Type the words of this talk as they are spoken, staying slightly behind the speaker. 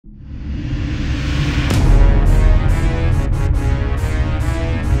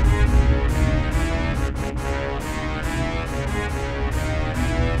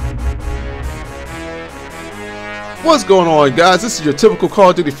What's going on, guys? This is your typical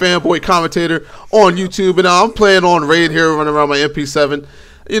Call of Duty fanboy commentator on YouTube, and I'm playing on Raid here, running around my MP7.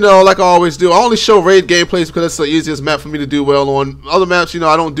 You know, like I always do, I only show Raid gameplays because it's the easiest map for me to do well on. Other maps, you know,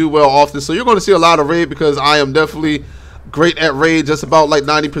 I don't do well often, so you're going to see a lot of Raid because I am definitely great at Raid, just about like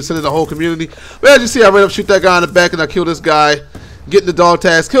 90% of the whole community. But as you see, I ran up, shoot that guy in the back, and I kill this guy, getting the dog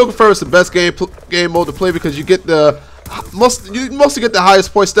tags. Kill confirm is the best game mode to play because you get the mostly get the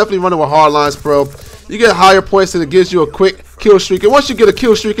highest points. Definitely running with Hardlines Pro. You get higher points and it gives you a quick kill streak. And once you get a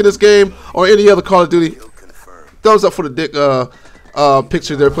kill streak in this game or any other Call of Duty, thumbs up for the dick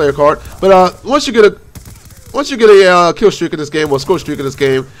picture there, player card. But once you get a kill streak in this game or score streak in this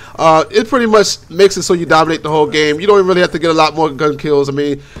game, it pretty much makes it so you dominate the whole game. You don't even really have to get a lot more gun kills. I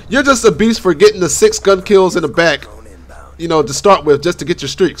mean, you're just a beast for getting the 6 gun kills in the back, you know, to start with, just to get your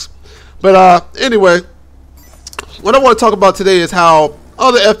streaks. But anyway, what I want to talk about today is how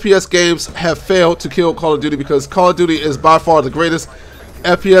other FPS games have failed to kill Call of Duty, because Call of Duty is by far the greatest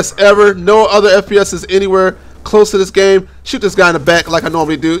FPS ever. No other FPS is anywhere close to this game. Shoot this guy in the back like I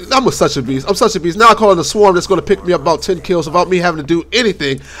normally do. I'm such a beast. I'm such a beast. Now I call it a swarm that's going to pick me up about 10 kills without me having to do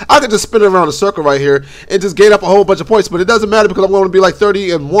anything. I could just spin around a circle right here and just gain up a whole bunch of points, but it doesn't matter because I'm going to be like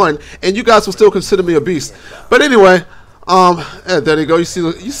 30-1, and you guys will still consider me a beast. But anyway, there you go. You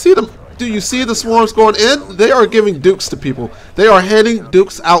see them. Do you see the swarms going in? They are giving dukes to people. They are handing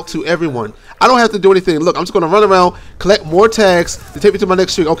dukes out to everyone. I don't have to do anything. Look, I'm just going to run around, collect more tags to take me to my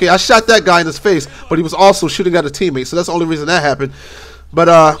next streak. Okay, I shot that guy in his face, but he was also shooting at a teammate, so that's the only reason that happened. But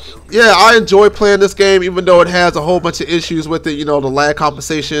yeah, I enjoy playing this game, even though it has a whole bunch of issues with it. You know, the lag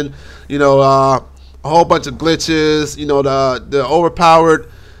compensation, you know, a whole bunch of glitches, you know, the overpowered,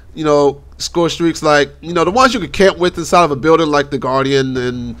 you know, score streaks, like, you know, the ones you could camp with inside of a building, like the Guardian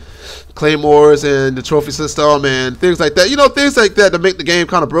and Claymores and the trophy system and things like that. You know, things like that make the game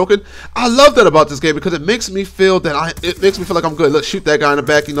kind of broken. I love that about this game because it makes me feel that it makes me feel like I'm good. Let's shoot that guy in the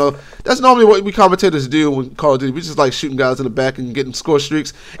back. You know, that's normally what we commentators do when Call of Duty. We just like shooting guys in the back and getting score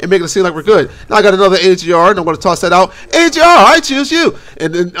streaks and making it seem like we're good. Now I got another AGR and I'm going to toss that out. AGR, I choose you.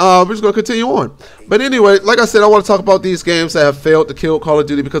 And then we're just going to continue on. But anyway, like I said, I want to talk about these games that have failed to kill Call of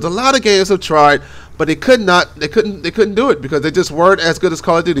Duty, because a lot of games have tried, but they couldn't do it because they just weren't as good as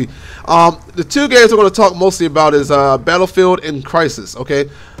Call of Duty. The two games we're going to talk mostly about is Battlefield and Crysis. Okay,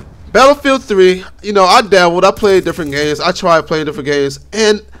 Battlefield 3. You know, I dabbled. I played different games. I tried playing different games,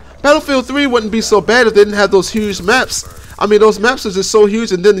 and Battlefield 3 wouldn't be so bad if they didn't have those huge maps. I mean, those maps are just so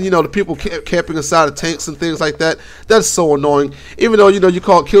huge, and then, you know, the people camping inside of tanks and things like that. That's so annoying. Even though, you know, you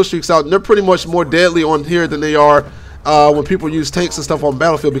call kill streaks out, and they're pretty much more deadly on here than they are when people use tanks and stuff on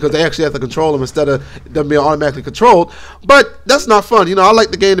Battlefield, because they actually have to control them instead of them being automatically controlled. But that's not fun. You know, I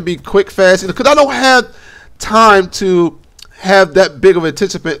like the game to be quick, fast, because I don't have time to have that big of an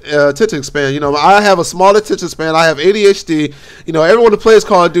attention span. You know, I have a small attention span. I have ADHD. You know, everyone who plays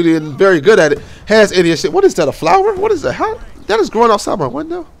Call of Duty and very good at it has ADHD. What is that, a flower? What is that? How that is growing outside my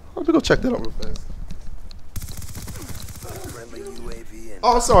window? Let me go check that out real fast.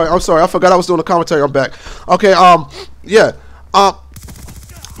 Oh, I'm sorry. I forgot I was doing a commentary. I'm back. Okay, yeah.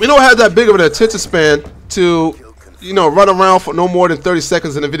 We don't have that big of an attention span to, you know, run around for no more than 30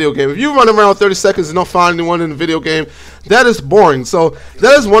 seconds in a video game. If you run around 30 seconds and don't find anyone in the video game, that is boring. So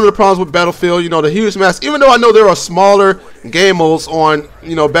that is one of the problems with Battlefield. You know, the huge maps. Even though I know there are smaller game modes on,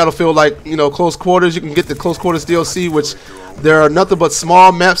 you know, Battlefield, like, you know, close quarters. You can get the close quarters DLC, which there are nothing but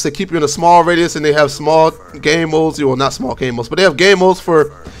small maps that keep you in a small radius, and they have small game modes. Well, not small game modes, but they have game modes for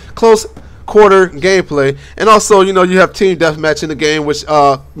close quarter gameplay. And also, you know, you have team deathmatch in the game, which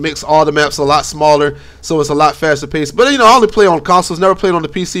makes all the maps a lot smaller, so it's a lot faster paced. But, you know, I only play on consoles, never played on the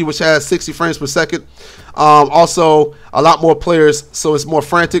PC, which has 60 frames per second. Also a lot more players, so it's more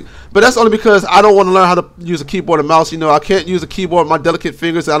frantic. But that's only because I don't want to learn how to use a keyboard and mouse. You know, I can't use a keyboard with my delicate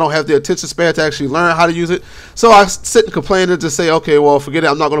fingers. I don't have the attention span to actually learn how to use it. So I sit and complain and just say, okay, well, forget it.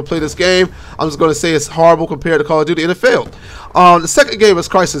 I'm not going to play this game. I'm just going to say it's horrible compared to Call of Duty, and it failed. The second game is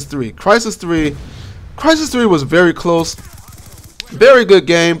Crysis 3. Crysis 3 was very close. Very good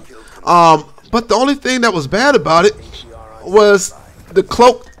game. But the only thing that was bad about it was the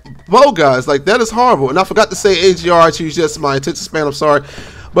cloak bow guys. Like, that is horrible. And I forgot to say AGR. I choose just my attention span. I'm sorry.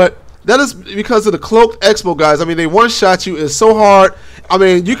 But that is because of the cloaked expo guys. I mean, they one-shot you. It's so hard. I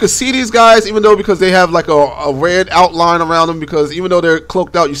mean, you can see these guys, even though, because they have like a red outline around them, because even though they're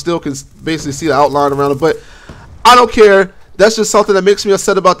cloaked out, you still can basically see the outline around them. But I don't care. That's just something that makes me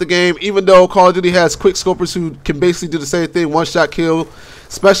upset about the game. Even though Call of Duty has quick scopers who can basically do the same thing, one-shot kill,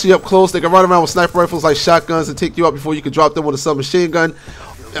 especially up close. They can run around with sniper rifles like shotguns and take you out before you can drop them with a submachine gun,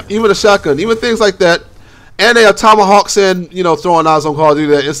 even a shotgun, even things like that. And they have tomahawks and, you know, throwing knives on Call of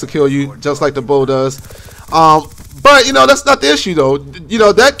Duty that insta-kill you, just like the bow does. But, you know, that's not the issue, though. You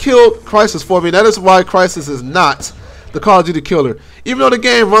know, that killed Crisis for me. That is why Crisis is not the Call of Duty killer. Even though the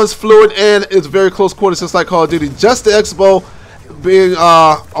game runs fluid and it's very close quarters, just like Call of Duty, just the X-Bow being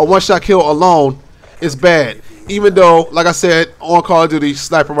a one-shot kill alone is bad. Even though, like I said, on Call of Duty,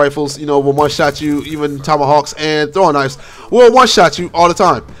 sniper rifles, you know, will one-shot you, even tomahawks and throwing knives will one-shot you all the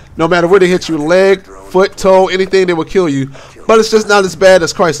time. No matter where they hit you, leg, foot, toe, anything, they will kill you. But it's just not as bad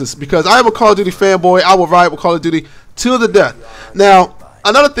as Crisis, because I am a Call of Duty fanboy. I will ride with Call of Duty to the death. Now,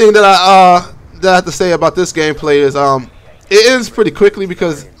 another thing that I have to say about this gameplay is it ends pretty quickly,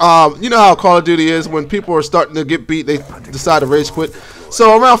 because you know how Call of Duty is. When people are starting to get beat, they decide to rage quit.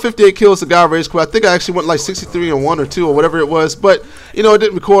 So around 58 kills, the guy rage quit. I think I actually went like 63 and 1 or 2 or whatever it was. But you know, it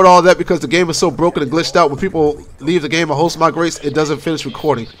didn't record all that because the game is so broken and glitched out. When people leave the game or host migrates, it doesn't finish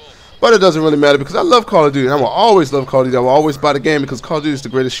recording. But it doesn't really matter, because I love Call of Duty. I will always love Call of Duty. I will always buy the game, because Call of Duty is the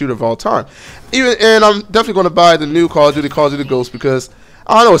greatest shooter of all time. And I'm definitely going to buy the new Call of Duty Ghost, because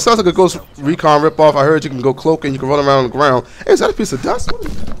I don't know, it sounds like a Ghost Recon ripoff. I heard you can go cloak and you can run around on the ground. Hey, is that a piece of dust?